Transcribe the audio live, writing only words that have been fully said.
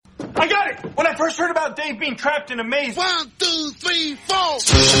I got it! When I first heard about Dave being trapped in a maze... 1, 2, 3, 4!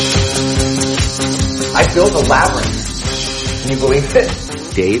 I built a labyrinth. Can you believe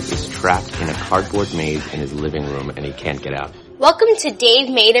it? Dave is trapped in a cardboard maze in his living room and he can't get out. Welcome to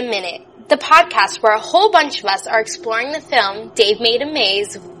Dave Made a Minute, the podcast where a whole bunch of us are exploring the film Dave Made a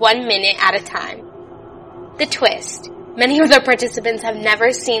Maze 1 minute at a time. The twist. Many of the participants have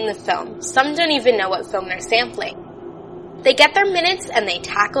never seen the film. Some don't even know what film they're sampling. They get their minutes and they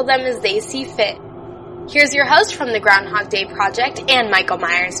tackle them as they see fit. Here's your host from the Groundhog Day Project and Michael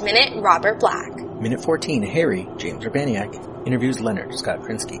Myers Minute, Robert Black. Minute 14, Harry, James Urbaniak, interviews Leonard, Scott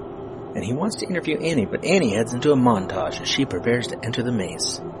Krinsky. And he wants to interview Annie, but Annie heads into a montage as she prepares to enter the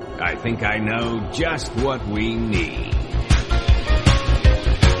maze. I think I know just what we need.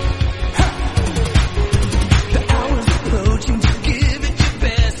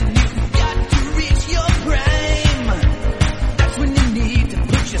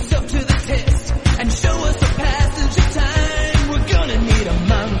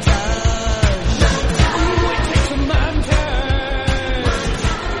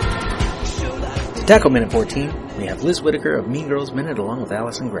 To tackle Minute 14, we have Liz Whitaker of Mean Girls Minute along with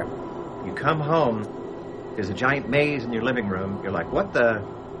Alyson Grimm. You come home, there's a giant maze in your living room. You're like, what the?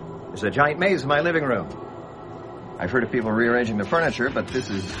 There's a giant maze in my living room. I've heard of people rearranging the furniture, but this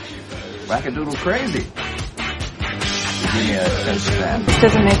is wackadoodle crazy. Give me a sense of that. This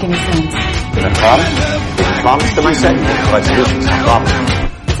doesn't make any sense. Is that a problem? Is a promise to my segment? But solutions to problem.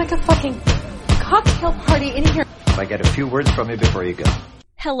 It's like a fucking cocktail party in here. If I get a few words from you before you go.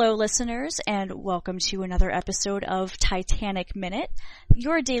 Hello, listeners, and welcome to another episode of Titanic Minute,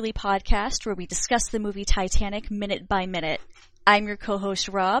 your daily podcast where we discuss the movie Titanic minute by minute. I'm your co-host,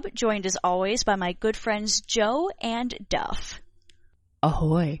 Rob, joined as always by my good friends Joe and Duff.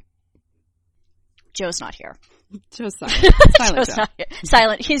 Ahoy. Joe's not here. Joe's silent. Silent Joe's not here.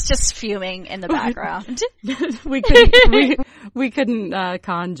 Silent. He's just fuming in the background. we couldn't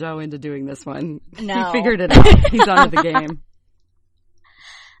con Joe into doing this one. No. He figured it out. He's onto the game.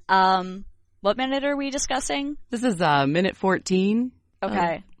 What minute are we discussing? This is minute 14.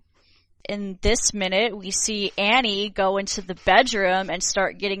 Okay. In this minute, we see Annie go into the bedroom and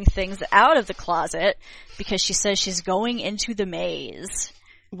start getting things out of the closet because she says she's going into the maze.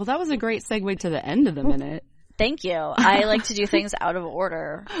 Well, that was a great segue to the end of the minute. Thank you. I like to do things out of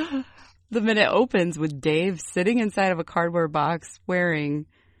order. The minute opens with Dave sitting inside of a cardboard box wearing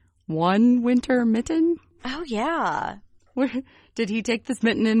one winter mitten. Oh, yeah. Did he take this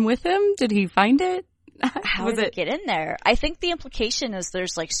mitten in with him? Did he find it? How did it get in there? I think the implication is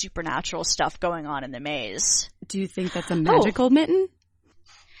there's like supernatural stuff going on in the maze. Do you think that's a magical mitten?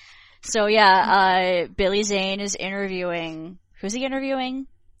 So yeah, Billy Zane is interviewing. Who's he interviewing?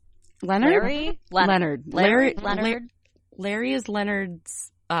 Leonard? Larry? Leonard. Leonard? Larry is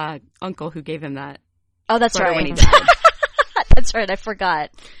Leonard's uncle who gave him that. Oh, that's right. When he died. That's right. I forgot.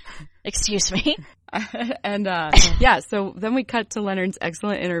 Excuse me. And yeah, so then we cut to Leonard's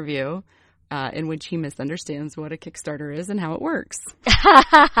excellent interview in which he misunderstands what a Kickstarter is and how it works.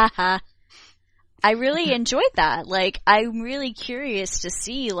 I really enjoyed that. Like, I'm really curious to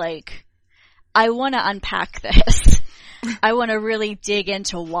see, like, I want to unpack this. I want to really dig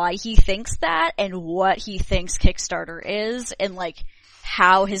into why he thinks that and what he thinks Kickstarter is and, like,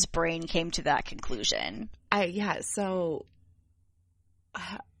 how his brain came to that conclusion. So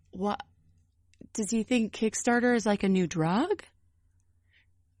what does he think Kickstarter is like a new drug?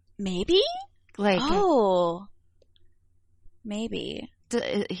 Maybe? Maybe.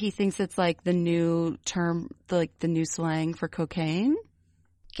 He thinks it's like the new term, like the new slang for cocaine?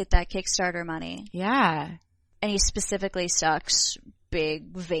 Get that Kickstarter money. Yeah. And he specifically sucks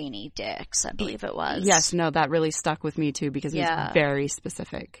big, veiny dicks, I believe it was. Yes, no, that really stuck with me too because it was very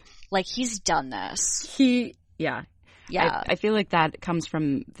specific. Like, he's done this. Yeah. I feel like that comes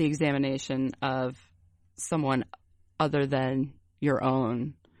from the examination of someone other than your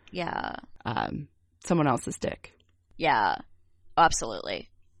own. Yeah. Someone else's dick. Yeah. Absolutely.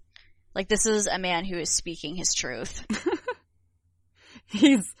 Like, this is a man who is speaking his truth.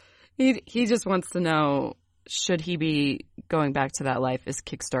 He just wants to know, should he be going back to that life? Is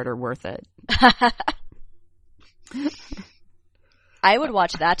Kickstarter worth it? I would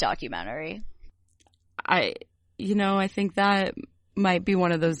watch that documentary. I think that might be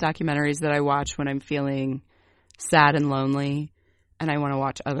one of those documentaries that I watch when I'm feeling sad and lonely and I want to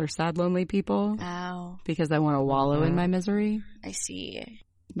watch other sad, lonely people. Oh. Because I want to wallow in my misery. I see.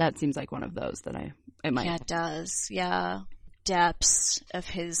 That seems like one of those that I might. Yeah, it does. Yeah. Depths of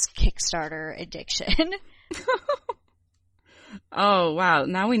his Kickstarter addiction. Oh, wow.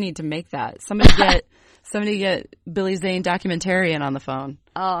 Now we need to make that. Somebody get Billy Zane documentarian on the phone.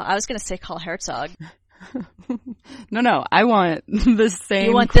 Oh, I was going to say Carl Herzog. No, I want the same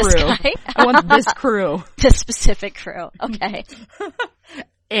You want crew. this guy? I want this crew. This specific crew. Okay.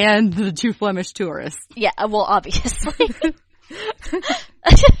 And the 2 Flemish tourists. Yeah, well, obviously.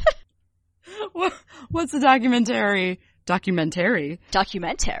 What's the documentary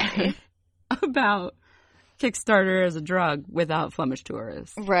about Kickstarter as a drug without Flemish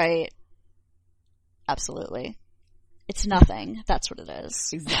tourists? Right. Absolutely. It's nothing. That's what it is.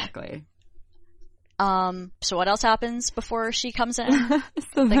 Exactly. So what else happens before she comes in?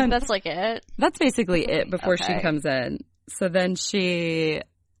 So I think that's like it. That's basically it before she Okay. comes in. So then she,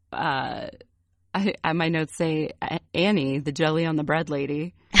 my notes say Annie, the jelly on the bread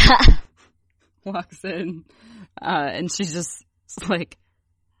lady, walks in, and she's just like,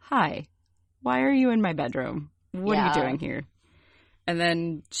 "Hi, why are you in my bedroom? What are you doing here?" And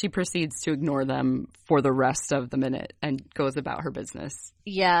then she proceeds to ignore them for the rest of the minute and goes about her business.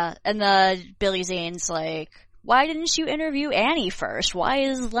 Yeah, and Billy Zane's like, why didn't you interview Annie first? Why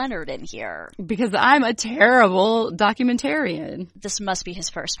is Leonard in here? Because I'm a terrible documentarian. This must be his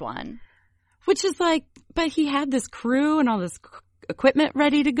first one. Which is like, but he had this crew and all this equipment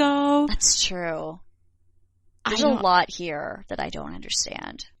ready to go. That's true. There's a lot here that I don't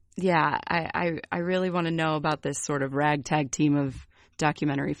understand. Yeah, I really want to know about this sort of ragtag team of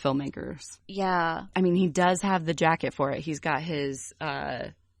documentary filmmakers. Yeah. I mean, he does have the jacket for it. He's got his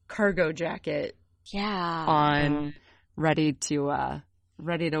cargo jacket on, ready to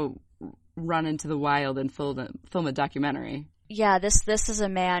run into the wild and film a documentary. Yeah, this is a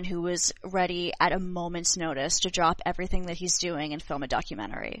man who was ready at a moment's notice to drop everything that he's doing and film a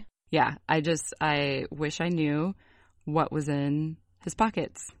documentary. Yeah, I wish I knew what was in his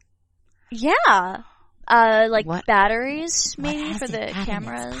pockets. Yeah. Like What- batteries, maybe, what for has the it got in its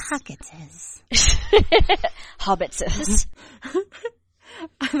cameras. pockets is. Hobbitses.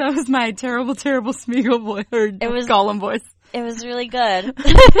 That was my terrible Smeagol voice, or Gollum voice. It was really good.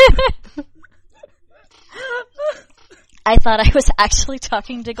 I thought I was actually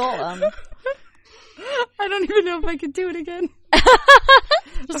talking to Gollum. I don't even know if I could do it again. Just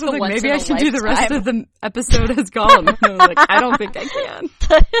I was a like, once maybe in I a should do the rest lifetime. of the episode as Gollum. And I was like, I don't think I can.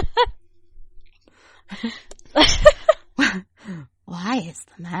 Why is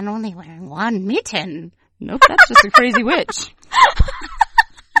the man only wearing one mitten? Nope, that's just a crazy witch.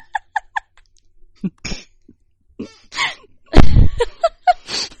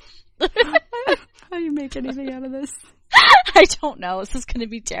 How do you make anything out of this? I don't know. This is going to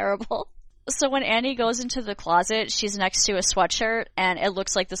be terrible. So when Annie goes into the closet, she's next to a sweatshirt, and it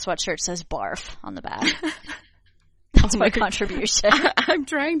looks like the sweatshirt says barf on the back. That's my contribution. I'm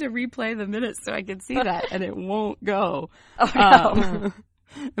trying to replay the minutes so I can see that, and it won't go. Oh, no.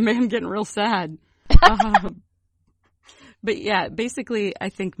 I mean, I'm getting real sad. But yeah, basically, I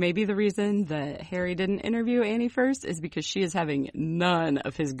think maybe the reason that Harry didn't interview Annie first is because she is having none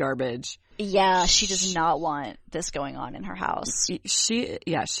of his garbage. Yeah, she does not want this going on in her house. She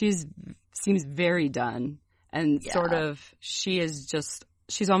seems very done, and sort of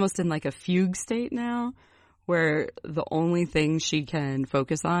she's almost in like a fugue state now, where the only thing she can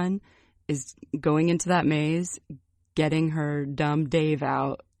focus on is going into that maze, getting her dumb Dave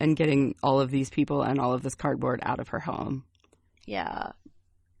out, and getting all of these people and all of this cardboard out of her home. Yeah.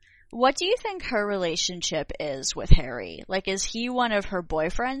 What do you think her relationship is with Harry? Like, is he one of her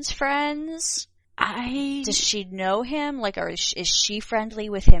boyfriend's friends? Does she know him? Like, is she friendly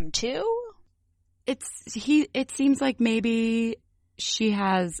with him too? It seems like maybe she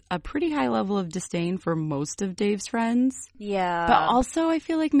has a pretty high level of disdain for most of Dave's friends. Yeah. But also I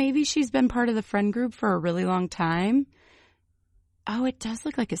feel like maybe she's been part of the friend group for a really long time. Oh, it does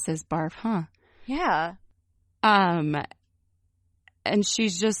look like it says barf, huh? Yeah. And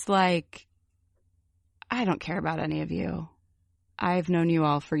she's just like, I don't care about any of you. I've known you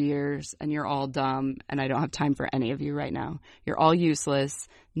all for years, and you're all dumb, and I don't have time for any of you right now. You're all useless.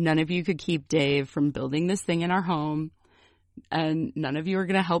 None of you could keep Dave from building this thing in our home, and none of you are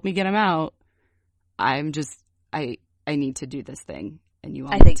going to help me get him out. I need to do this thing, and you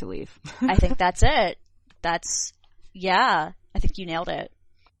all need to leave. I think that's it. I think you nailed it.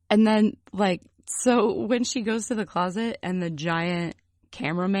 And then, so when she goes to the closet and the giant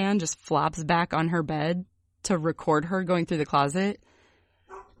cameraman just flops back on her bed to record her going through the closet,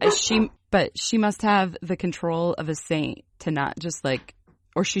 she must have the control of a saint to not just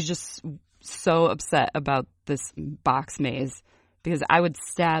or she's just so upset about this box maze, because I would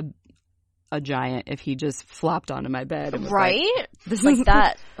stab a giant if he just flopped onto my bed and was this like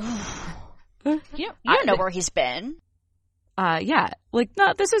that. You don't know where he's been. Yeah.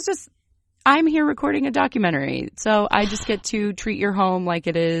 No, this is just I'm here recording a documentary, so I just get to treat your home like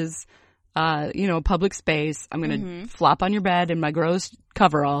it is, a public space. I'm going to flop on your bed in my gross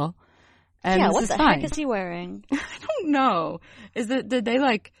coverall. And what the heck is he wearing? I don't know.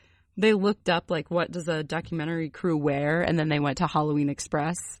 They looked up, like, what does a documentary crew wear? And then they went to Halloween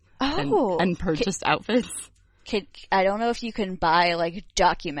Express and purchased outfits. I don't know if you can buy, like,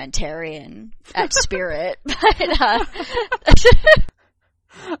 documentarian at Spirit, but,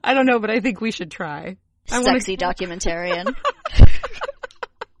 I don't know, but I think we should try. Sexy documentarian.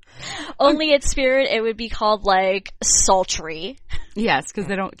 Only at Spirit it would be called, like, sultry. Yes, because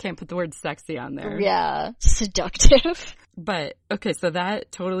they can't put the word sexy on there. Yeah, seductive. But, okay, so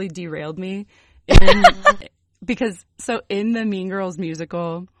that totally derailed me. Because in the Mean Girls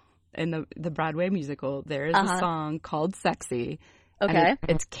musical, in the Broadway musical, there is a song called Sexy. Okay.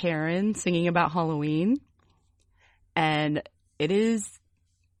 It's Karen singing about Halloween. And it is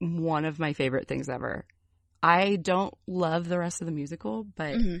one of my favorite things ever. I don't love the rest of the musical,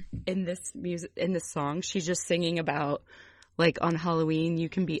 but in this song, she's just singing about, like, on Halloween, you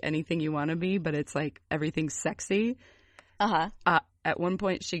can be anything you want to be, but it's like everything's sexy. At one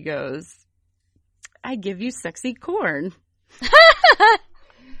point, she goes, "I give you sexy corn."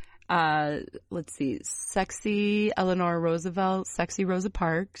 Let's see, sexy Eleanor Roosevelt, sexy Rosa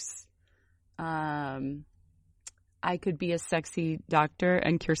Parks. I could be a sexy doctor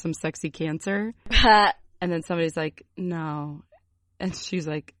and cure some sexy cancer. And then somebody's like, "No." And she's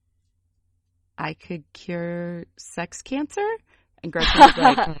like, "I could cure sex cancer?" And Gretchen's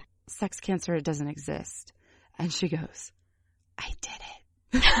like, "Sex cancer, it doesn't exist." And she goes, "I did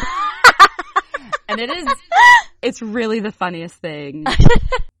it." And it's really the funniest thing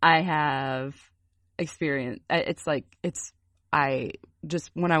I have experienced.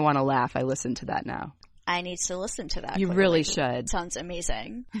 When I want to laugh, I listen to that now. I need to listen to that. You clearly. really should. Sounds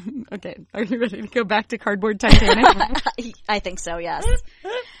amazing. Okay. Are you ready to go back to Cardboard Titanic? I think so, yes.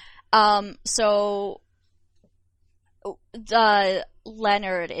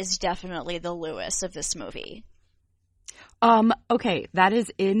 Leonard is definitely the Lewis of this movie. Okay. That is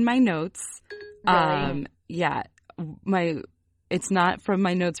in my notes. Really? Yeah. It's not from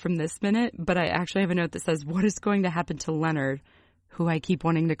my notes from this minute, but I actually have a note that says, "What is going to happen to Leonard, who I keep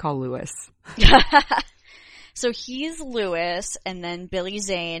wanting to call Lewis?" So he's Lewis, and then Billy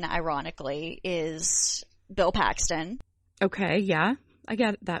Zane, ironically, is Bill Paxton. Okay, yeah. I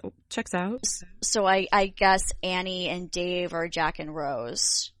get it. That checks out. So I guess Annie and Dave are Jack and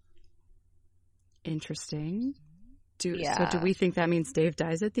Rose. Interesting. So do we think that means Dave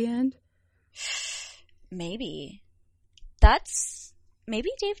dies at the end? Maybe. Maybe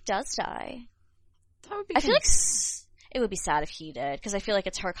Dave does die. That would be I feel like it would be sad if he did, because I feel like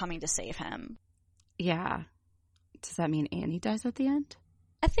it's her coming to save him. Yeah. Does that mean Annie dies at the end?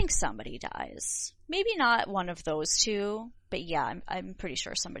 I think somebody dies. Maybe not one of those two, but yeah, I'm pretty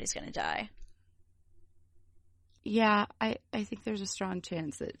sure somebody's going to die. Yeah, I think there's a strong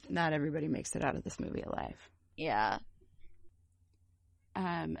chance that not everybody makes it out of this movie alive. Yeah.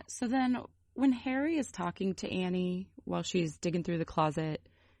 So then when Harry is talking to Annie while she's digging through the closet,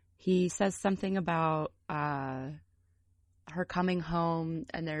 he says something about her coming home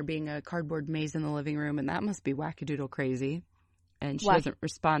and there being a cardboard maze in the living room, and that must be wackadoodle crazy. And she doesn't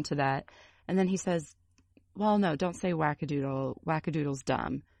respond to that. And then he says, "Well, no, don't say wackadoodle. Wackadoodle's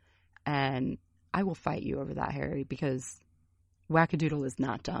dumb. And I will fight you over that, Harry, because wackadoodle is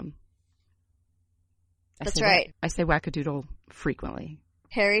not dumb." That's right. I say wackadoodle frequently.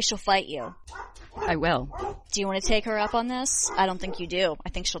 Harry, she'll fight you. I will. Do you want to take her up on this? I don't think you do. I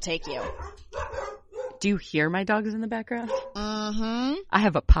think she'll take you. Do you hear my dogs in the background? Mm-hmm. I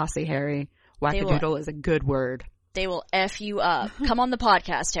have a posse, Harry. Wackadoodle is a good word. They will F you up. Come on the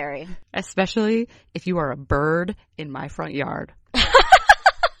podcast, Harry. Especially if you are a bird in my front yard.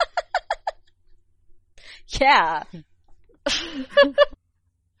 Yeah.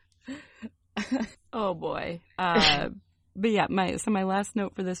 Oh boy. But yeah, my last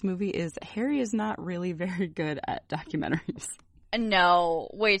note for this movie is Harry is not really very good at documentaries. No,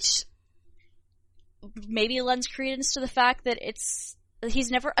 which maybe lends credence to the fact that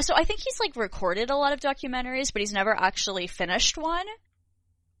he's never, so I think he's like recorded a lot of documentaries, but he's never actually finished one.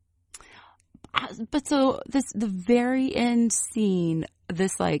 But so the very end scene,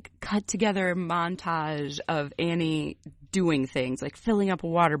 this like cut together montage of Annie doing things like filling up a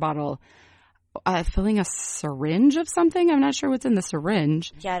water bottle, filling a syringe of something. I'm not sure what's in the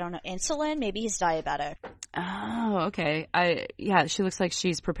syringe. Yeah, I don't know. Insulin? Maybe he's diabetic. Oh, okay. Yeah, she looks like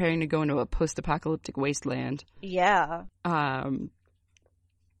she's preparing to go into a post-apocalyptic wasteland. Yeah.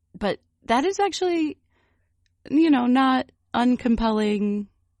 But that is actually, not uncompelling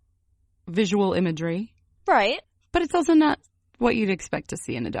visual imagery. Right. But it's also not what you'd expect to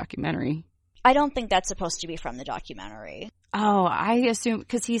see in a documentary. I don't think that's supposed to be from the documentary. Oh, I assume,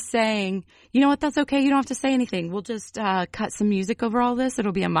 because he's saying, you know what, that's okay, you don't have to say anything. We'll just cut some music over all this.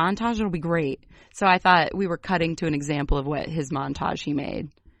 It'll be a montage. It'll be great. So I thought we were cutting to an example of what his montage he made.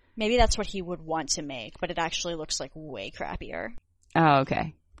 Maybe that's what he would want to make, but it actually looks like way crappier. Oh,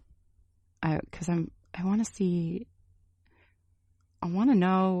 okay. Because I want to see, I want to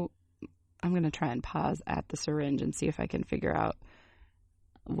know, I'm going to try and pause at the syringe and see if I can figure out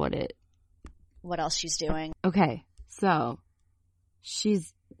what else she's doing. Okay, so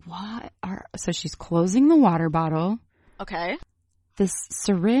she's closing the water bottle. Okay. This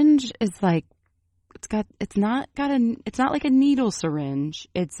syringe is like, it's not like a needle syringe.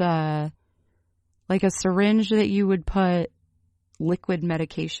 It's like a syringe that you would put liquid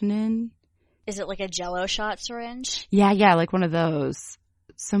medication in. Is it like a Jell-O shot syringe? Yeah, like one of those.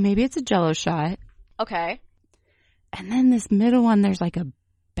 So maybe it's a Jell-O shot. Okay. And then this middle one, there's like a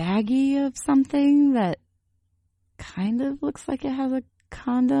baggie of something that kind of looks like it has a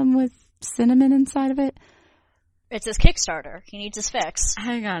condom with cinnamon inside of it. It's his Kickstarter. He needs his fix.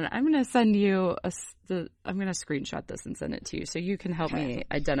 Hang on. I'm going to send you I'm going to screenshot this and send it to you so you can help me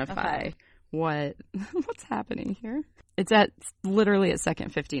identify what's happening here. It's literally at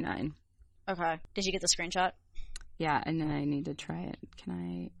second 59. Okay. Did you get the screenshot? Yeah, and then I need to try it.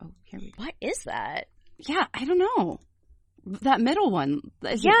 Here we go. What is that? Yeah, I don't know. That middle one.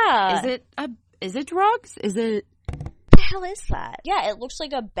 Is it drugs? Is it? What the hell is that? Yeah, it looks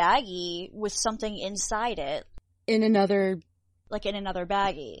like a baggie with something inside it. In another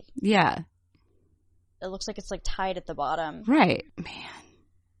baggie. Yeah. It looks like it's like tied at the bottom. Right. Man.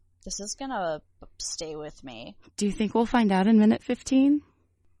 This is gonna stay with me. Do you think we'll find out in minute 15?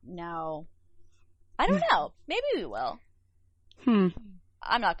 No. I don't know. Maybe we will.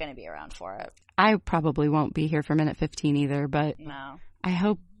 I'm not gonna be around for it. I probably won't be here for minute 15 either, but no. I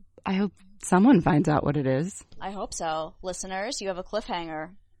hope someone finds out what it is. I hope so. Listeners, you have a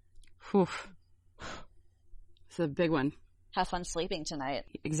cliffhanger. Oof. It's a big one. Have fun sleeping tonight.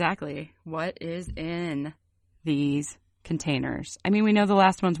 Exactly. What is in these containers? I mean, we know the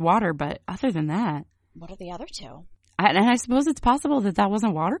last one's water, but other than that... What are the other two? And I suppose it's possible that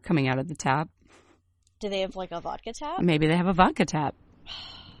wasn't water coming out of the tap. Do they have like a vodka tap? Maybe they have a vodka tap.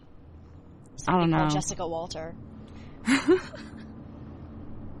 I don't know. Jessica Walter.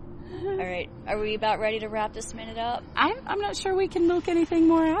 All right. Are we about ready to wrap this minute up? I'm not sure we can milk anything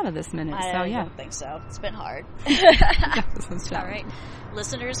more out of this minute. I don't think so. It's been hard. All right.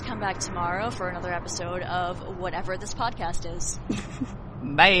 Listeners, come back tomorrow for another episode of whatever this podcast is.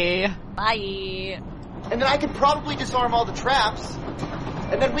 Bye. Bye. And then I could probably disarm all the traps.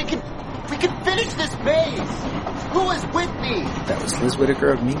 And then we can finish this maze. Who is with me? That was Liz Whitaker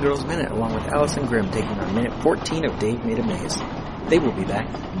of Mean Girls Minute, along with Alyson Grimm, taking on minute 14 of Dave Made a Maze. They will be back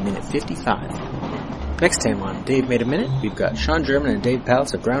in minute 55. Next time on Dave Made a Minute, we've got Sean German and Dave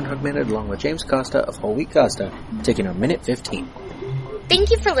Paltz of Groundhog Minute, along with James Costa of Whole Wheat Costa, taking on minute 15.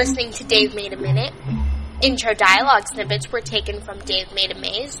 Thank you for listening to Dave Made a Minute. Intro dialogue snippets were taken from Dave Made a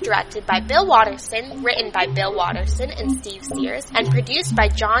Maze, directed by Bill Watterson, written by Bill Watterson and Steve Sears, and produced by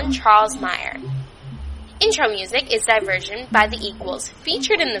John Charles Meyer. Intro music is Diversion by The Equals,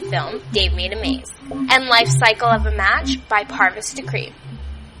 featured in the film Dave Made a Maze, and Life Cycle of a Match by Parvis Decree.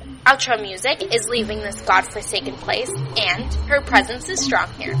 Outro music is Leaving This Godforsaken Place and Her Presence is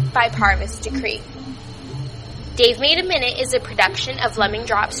Strong Here by Parvis Decree. Dave Made a Minute is a production of Lemming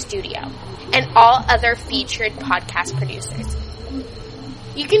Drop Studio and all other featured podcast producers.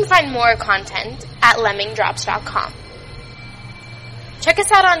 You can find more content at lemmingdrops.com. Check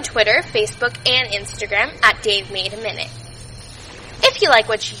us out on Twitter, Facebook, and Instagram at Dave Made a Minute. If you like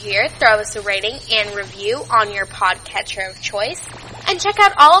what you hear, throw us a rating and review on your podcatcher of choice, and check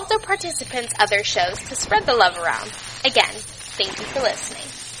out all of the participants' other shows to spread the love around. Again, thank you for listening.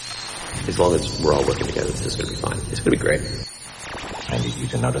 As long as we're all working together, this is going to be fine. It's going to be great. I need you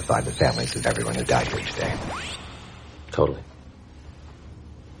to notify the families of everyone who died here today. Totally.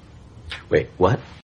 Wait, what?